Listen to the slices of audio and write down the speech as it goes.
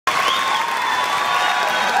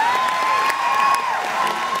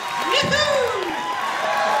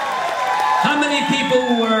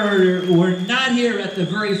people who were not here at the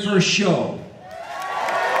very first show?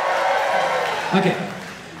 Okay.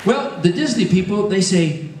 Well, the Disney people, they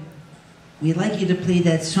say, we'd like you to play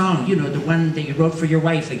that song, you know, the one that you wrote for your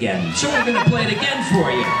wife again. So we're going to play it again for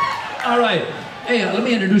you. All right. Hey, let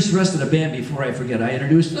me introduce the rest of the band before I forget. I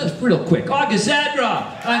introduced, let's real quick, August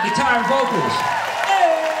Zadra on guitar and vocals.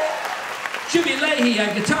 Hey! Jimmy Leahy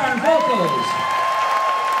on guitar and vocals.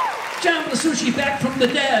 John Blasucci back from the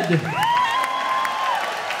dead.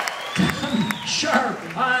 Tom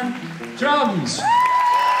Sharp on drums.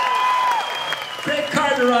 Craig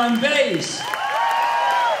Carter on bass.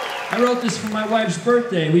 I wrote this for my wife's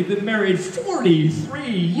birthday. We've been married 43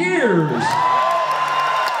 years.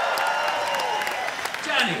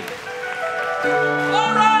 Johnny.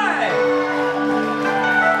 All right.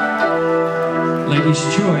 Lady's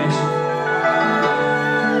choice.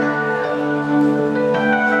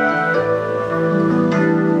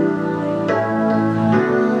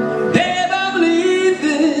 Babe, I'm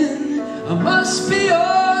leaving. I must be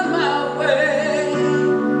on my way.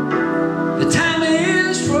 The time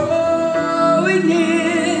is drawing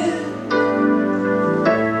near.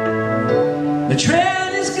 The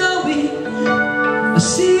train is going. I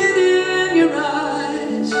see it in your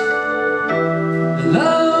eyes. The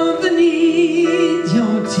love that needs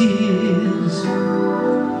your tears.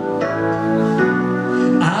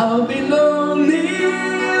 I'll be lonely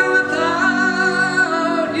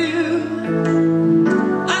without you.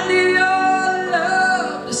 I need your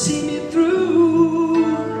love to see me through.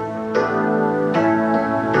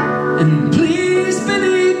 And please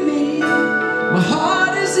believe me, my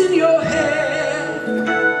heart is in your head,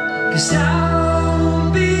 'cause I'll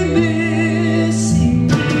be missing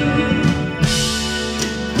you.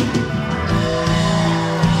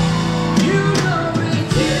 You know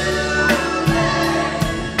it's you, babe.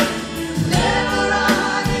 Never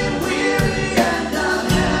I get weary and I'm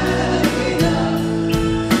hanging up.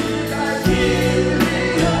 I give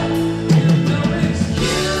it up. You know it's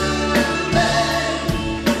you, babe.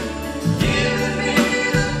 Giving me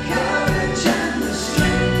the courage and the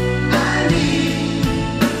strength I need.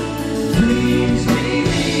 Please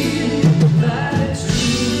believe that it's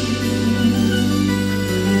true.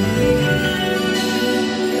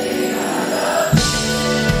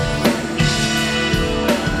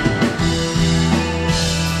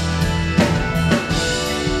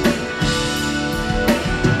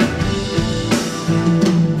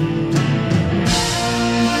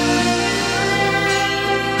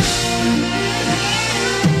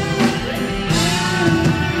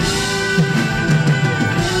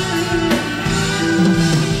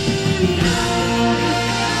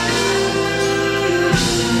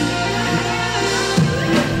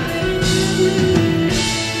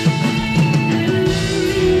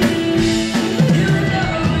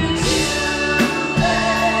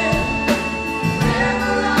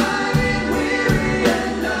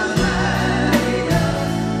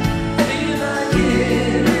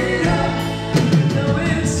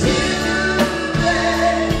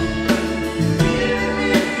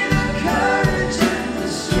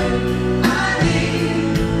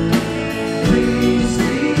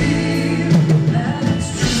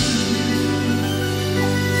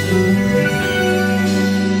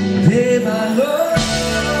 Babe, I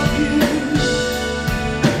love you.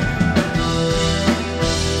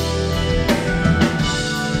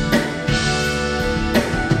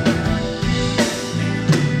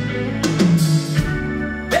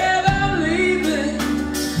 Babe, I'm leaving.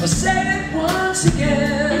 I'll say it once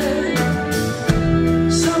again.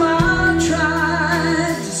 Somehow I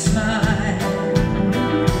tried to smile.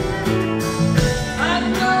 I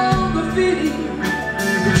know the feeling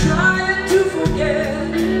you're trying to forget.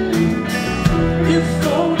 If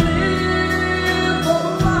only for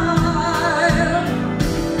a while.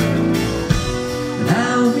 And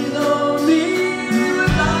I'll be lonely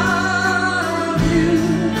without you.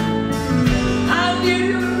 I need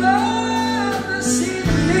your love to see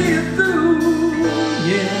me through.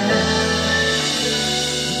 Yeah.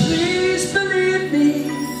 Please believe me,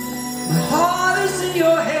 my heart is in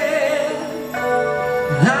your head.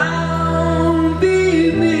 And I'll be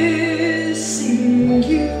missing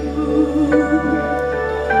you.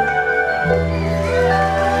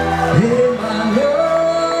 Babe, I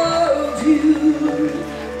love you.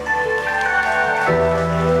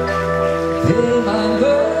 Babe, I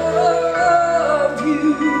love you.